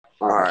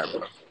Alright,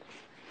 bro.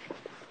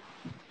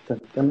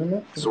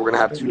 So we're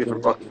gonna have 2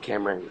 different fucking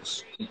camera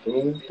angles.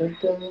 You're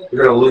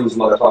gonna lose,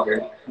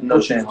 motherfucker. No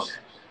chance.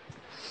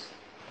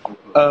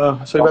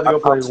 So you about to go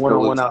play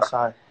 1-on-1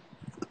 outside.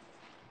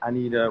 I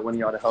need one of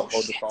y'all to help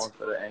hold the phone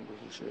for the angles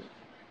and shit.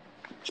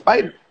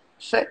 Spider.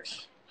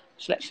 Sex.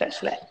 Slap.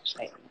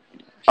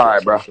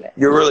 Alright, bro.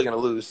 You're really gonna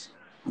lose.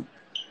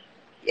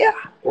 Yeah.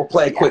 We'll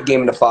play a quick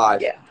game to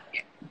 5. Yeah.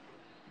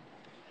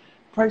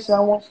 Price I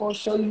want for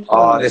show you.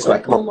 This way.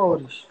 Come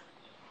on.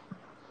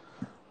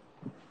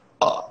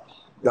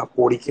 Got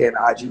 40K in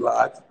IG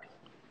Live.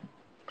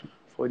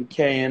 40K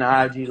in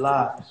IG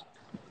Live.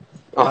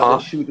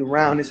 Shoot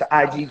around. It's an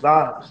IG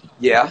vibe.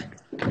 Yeah.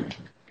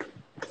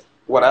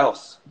 What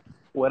else?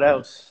 What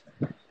else?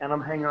 And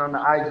I'm hanging on the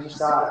IG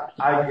side.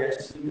 I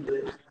guess you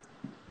live.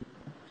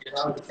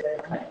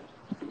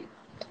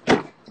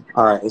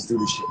 Alright, let's do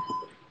this shit.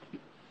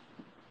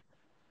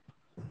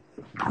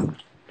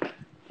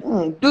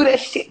 Do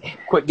that shit.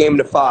 Quick game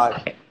to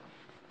 5.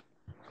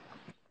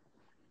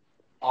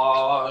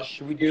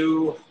 Should we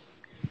do?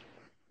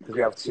 Because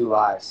we have 2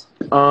 lives.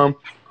 You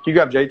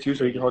grab J2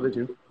 so you can hold it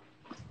too.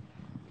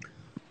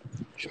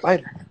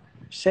 Spider.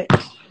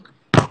 Sex.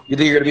 You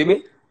think you're gonna beat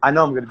me? I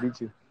know I'm gonna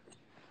beat you.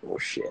 Oh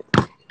shit.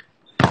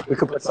 We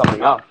could put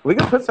something up. We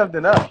can put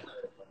something up.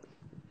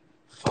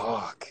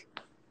 Fuck.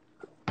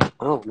 I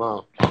don't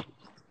know.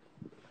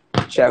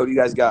 Chat, who do you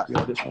guys got? You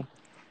want this one?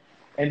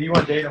 And do you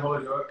want Jay to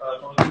hold your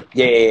phone?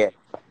 Yeah.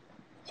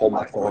 Hold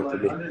my phone for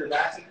me. Under the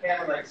basket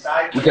camera, like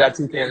side. You could have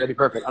 2 cams, that'd be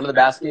perfect. Under the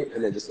basket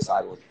and then just the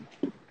side one.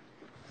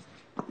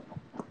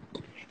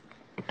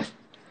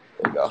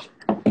 There you go.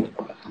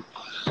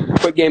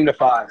 Quick game to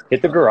 5.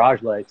 Hit the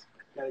garage lights.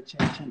 Gotta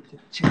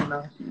change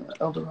now.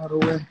 Eldorado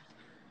way.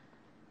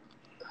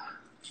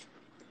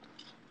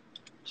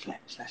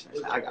 Slash.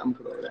 I got him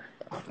put over there.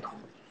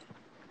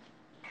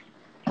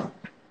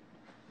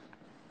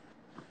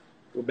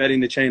 We're betting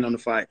the chain on the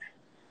fight.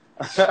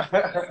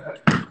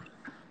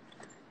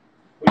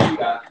 What do you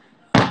got?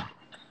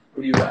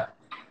 Who do you got?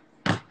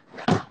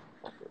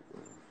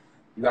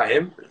 You got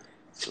him?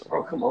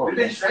 Oh, come on. We've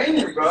been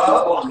training, bro.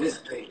 On this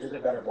thing. There's a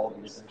better ball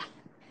than this thing.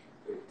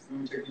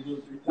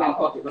 Nah,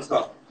 fuck it. Let's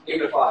go. Game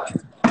to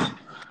 5.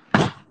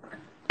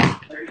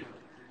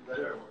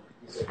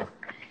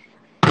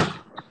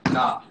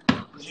 Nah.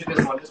 Let's do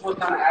this one. This one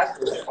kind of asks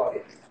for it. Fuck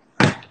it.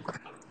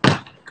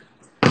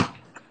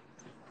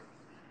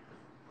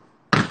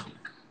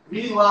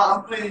 Meanwhile,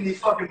 I'm playing these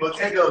fucking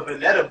Bottega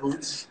Veneta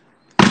boots.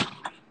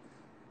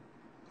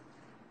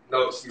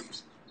 No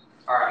excuses.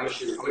 Alright, I'm gonna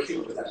shoot. I'm gonna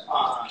shoot with that.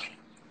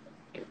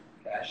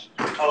 Cash.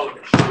 Oh,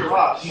 shoot her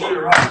off.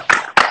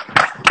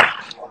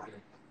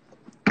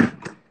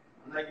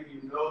 I'm not giving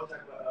you no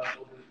type of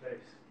open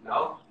space.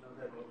 No? No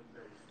type of open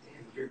space.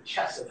 Damn, your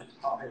chest is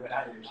talking about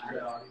out of your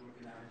shit.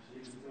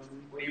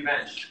 What do you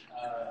bench?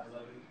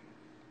 11.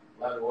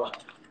 11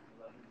 what?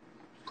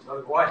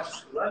 11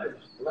 what? 11.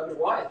 11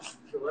 what?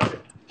 11.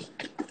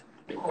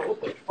 Oh, what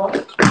the fuck?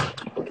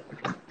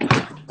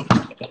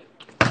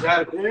 You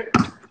got it clear?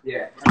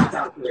 Yeah, that's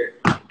not clear.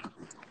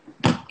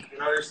 You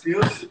know your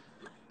steals?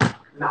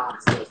 Nah,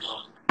 it's still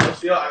not. No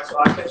steal, so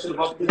I catch them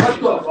up.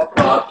 What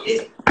the fuck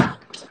is...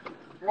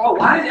 Bro,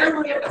 why does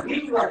everybody have to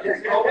beat you like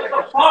this, bro? What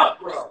the fuck,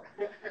 bro?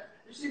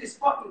 This shit is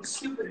fucking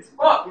stupid as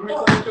fuck,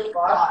 bro.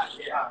 5?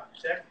 Yeah.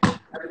 Check.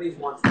 Everything's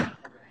one step.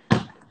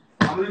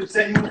 I'm going to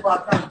set you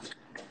 5 times.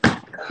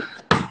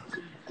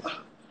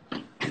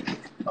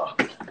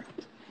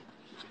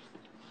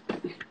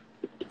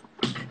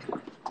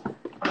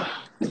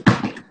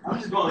 I'm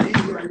just going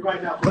easy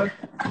right now, boy.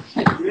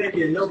 You ain't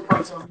getting no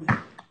punch on me.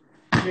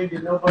 You ain't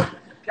getting no punch.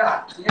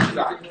 God, damn,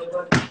 God.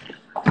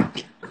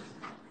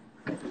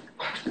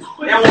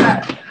 Now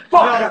what?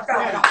 Fuck, I got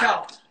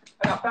fouled.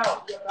 I got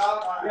fouled. You got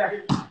fouled? All right, Yeah.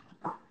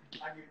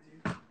 I give it to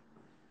you.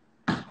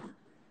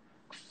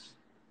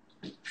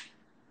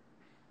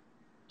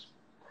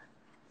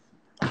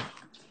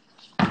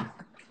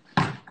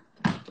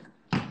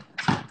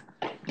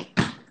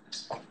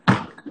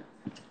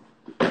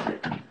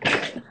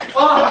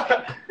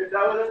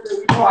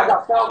 Oh, I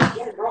got fouled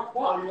again, bro. Fuck. Oh,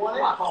 you want it?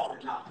 I'm not calling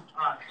it now.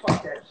 Alright. Fuck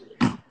that shit.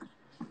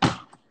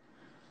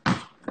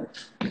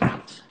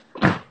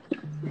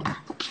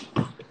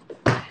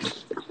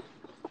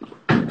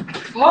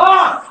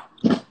 Fuck!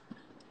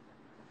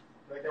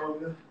 Like that one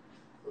good?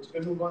 Was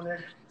good move on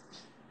there?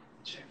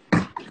 Check.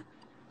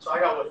 So I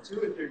got what, 2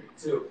 or 3?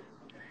 2.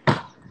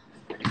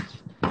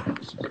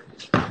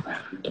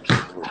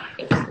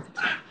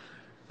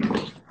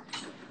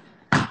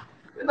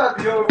 It's not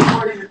the over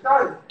before it even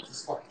started. This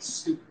is fucking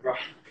stupid, bro.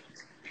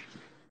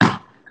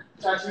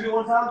 Should I shoot it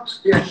one time?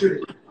 Yeah, shoot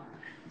it.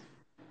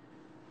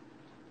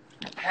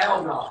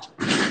 Hell no.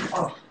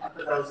 Oh, I thought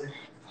that was it.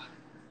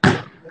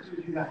 Let's see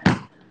what you got.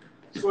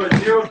 Score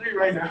 0-3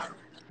 right now.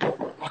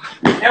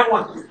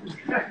 Everyone.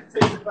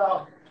 Take the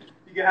foul.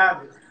 You can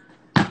have it.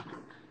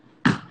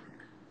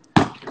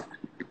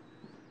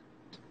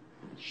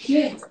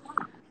 Shit.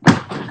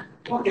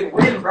 Fucking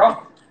win,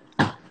 bro.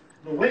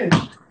 The win.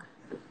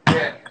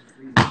 Yeah.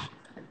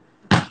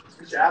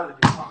 Speciality,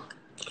 huh?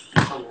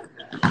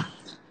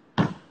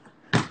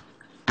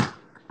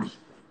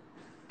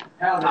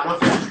 Hell no.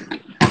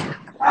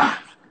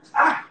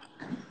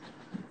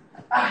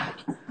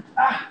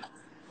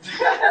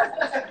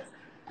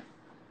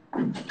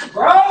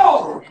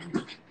 Bro!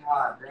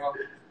 God, bro.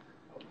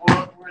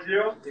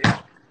 4-0?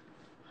 Yeah.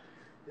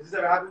 Is this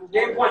ever happened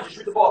before? Game point, just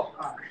shoot the ball.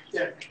 Alright.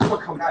 Yeah. I'm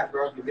gonna come back,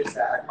 bro. You missed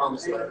that. I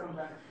promise you. Come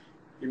back.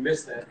 You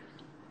missed that.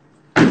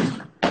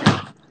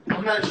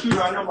 I'm not a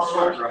shooter. I know my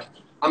Sorry, role. bro.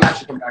 I'm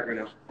actually coming back right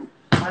now.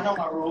 I know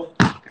my role.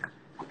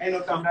 Ain't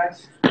no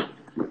comebacks.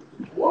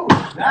 What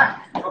was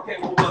that? Okay,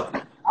 well, look.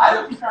 I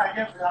don't be trying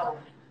again for that one.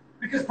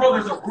 Because, bro,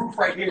 there's a roof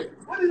right here.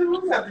 What does the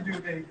roof have to do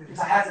with anything? Because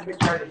I hasn't been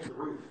trying to hit the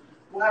roof.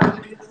 What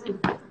happened to hit the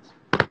roof?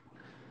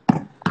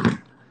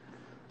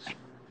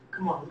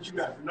 Come on, what you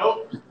got?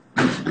 Nope.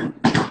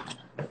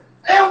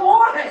 And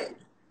why?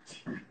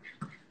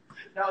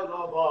 That was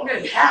all ball. I'm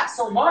getting hacked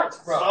so much,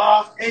 bro.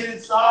 Soft, Adin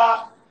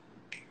soft,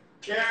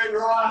 Karen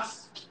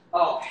Ross.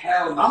 Oh,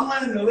 hell no. I'm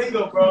learning the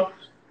lingo, bro.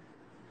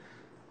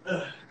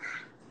 I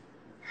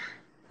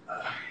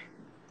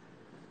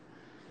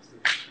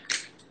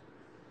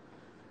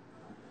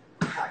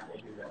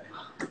can't do that.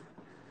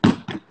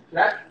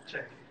 That?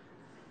 Check.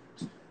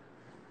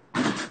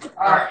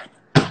 Alright.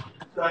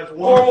 So it's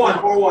 4-1,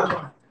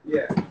 4-1.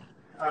 Yeah.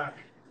 Alright.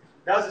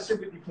 That was a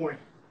sympathy point.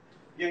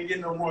 You ain't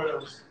getting no more of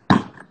those.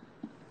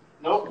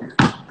 Nope.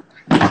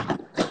 I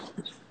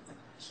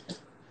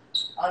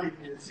don't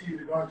even see you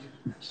to guard you.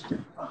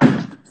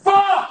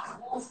 Fuck!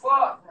 Oh,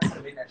 fuck! I'm not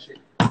gonna make that shit.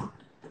 I'm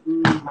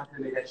not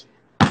gonna make that shit.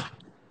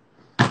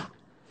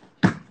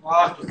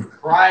 Fucking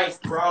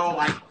Christ, bro.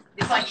 Like,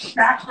 it's like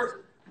Shaq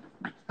for...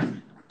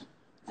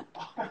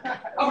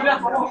 Oh,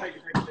 that's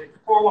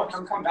 4-1.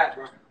 I'm coming back,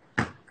 bro.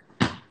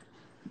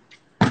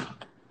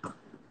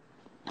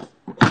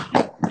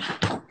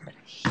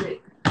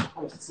 Shit.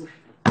 I'm asleep.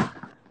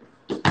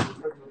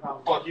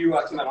 Fuck you,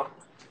 turn that on.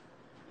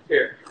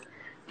 Here.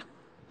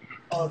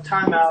 Oh,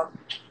 timeout.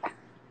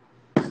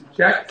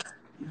 Check.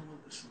 You don't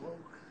want the smoke.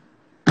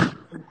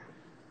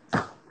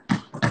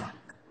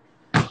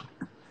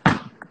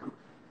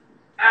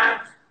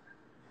 Ah.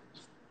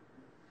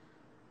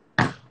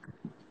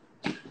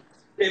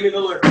 Give me the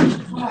lure.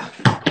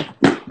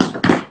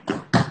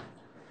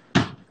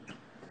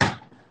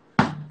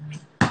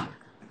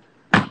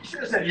 You should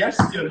have said yes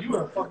to you. You would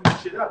have fucking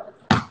this shit up.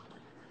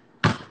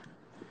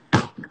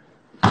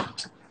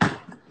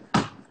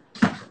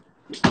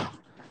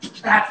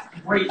 That's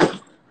great.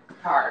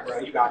 Alright, bro,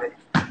 you got it.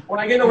 When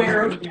I get in the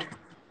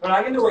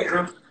weight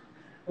room,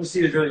 we'll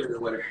see the drill of the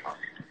winner.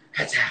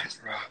 That's ass,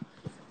 bro.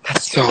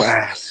 That's so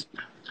ass.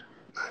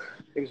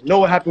 You know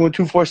what happened when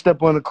 2-4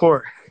 step on the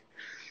court.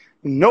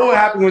 You know what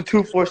happened when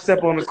 2-4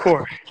 step on the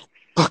court.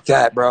 Fuck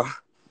that, bro.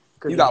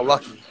 You got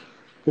lucky.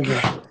 Good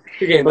game.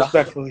 Good game, bro.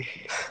 Respectfully.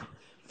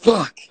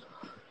 Fuck.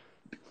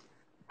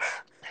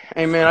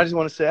 Hey, man, I just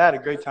want to say I had a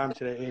great time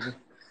today, Adin.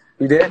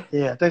 You did?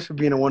 Yeah, thanks for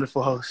being a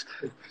wonderful host.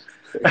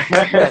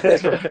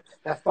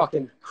 That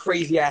fucking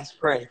crazy ass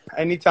prank.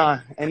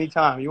 Anytime.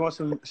 You want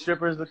some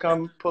strippers to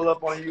come pull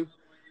up on you?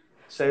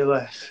 Say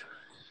less.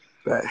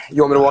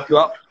 You want me to walk you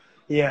out?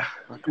 Yeah.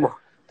 Right, come on.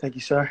 Thank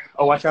you, sir.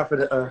 Oh, watch out for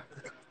the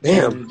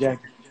Damn.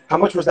 jacket. How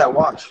much was that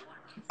watch?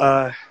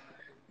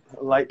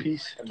 Light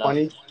piece,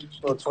 20,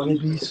 little 20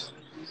 piece.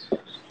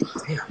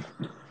 Damn.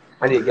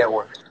 I need to get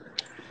one.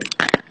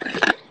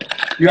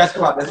 You guys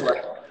come out this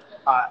way.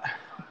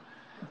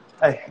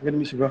 Hey, good to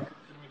meet you, bro.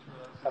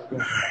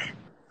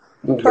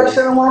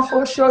 Person I want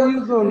for a show,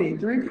 you gonna need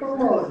 3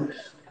 promos.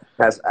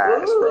 That's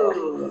ass,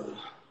 bro.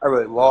 I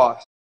really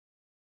lost.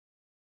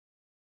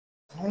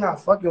 I'm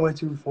not fucking with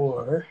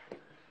 2-4.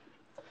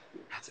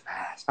 That's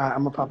ass. Alright,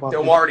 I'm gonna pop off. Did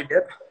Omar already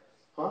dip?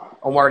 Huh?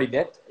 Omar already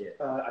dipped?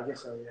 I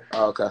guess so, yeah.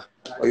 Oh, okay.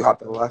 Oh, you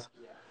hopped in the left?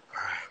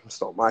 I'm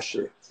stole my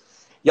shit.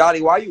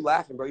 Yachty, why are you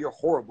laughing, bro? You're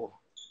horrible.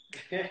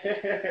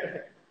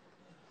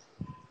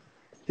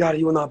 Yachty,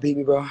 you will not beat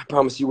me, bro. I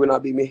promise you will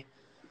not beat me.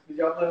 Did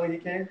y'all play when you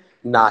came?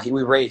 Nah,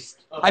 we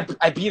raced.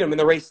 I beat him in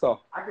the race, though.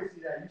 I could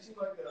see that. You seem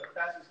like the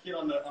fastest kid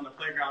on the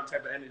playground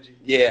type of energy.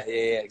 Yeah,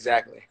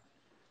 exactly.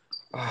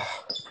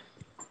 Oh,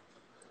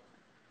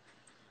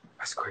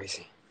 that's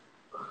crazy.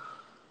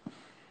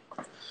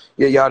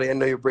 Yeah, Yachty, I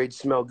know your braids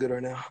smell good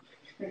right now.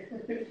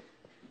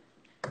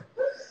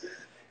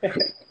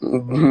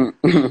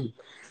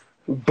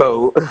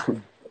 Bo,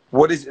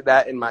 what is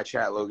that in my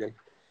chat, Logan?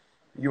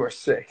 You are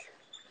sick.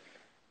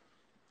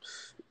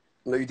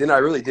 No, you didn't. I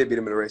really did beat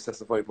him in a race. That's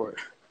the funny part.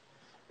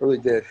 I really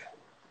did.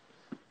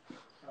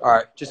 All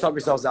right. Just help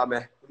yourselves out,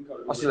 man.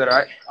 I'll see you later, all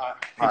right? All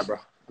right, bro.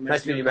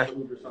 Nice meeting you,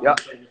 man. Yep.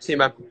 See you,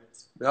 man.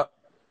 Yep.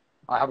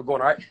 All right, have a good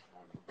one, all right?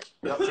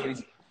 Yep, take it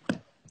easy.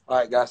 All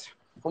right, guys.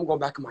 I'm going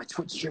back on my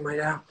Twitch stream right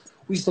now.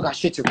 We still got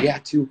shit to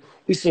react to.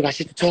 We still got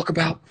shit to talk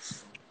about.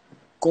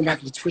 Going back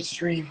to the Twitch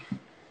stream.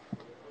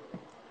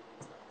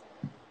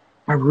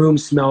 My room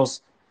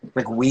smells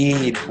like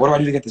weed. What do I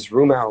do to get this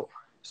room out?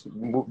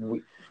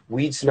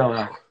 Weed smell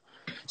out.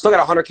 Still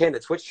got 100K in the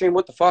Twitch stream.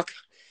 What the fuck?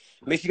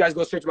 Make sure you guys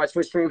go straight to my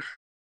Twitch stream.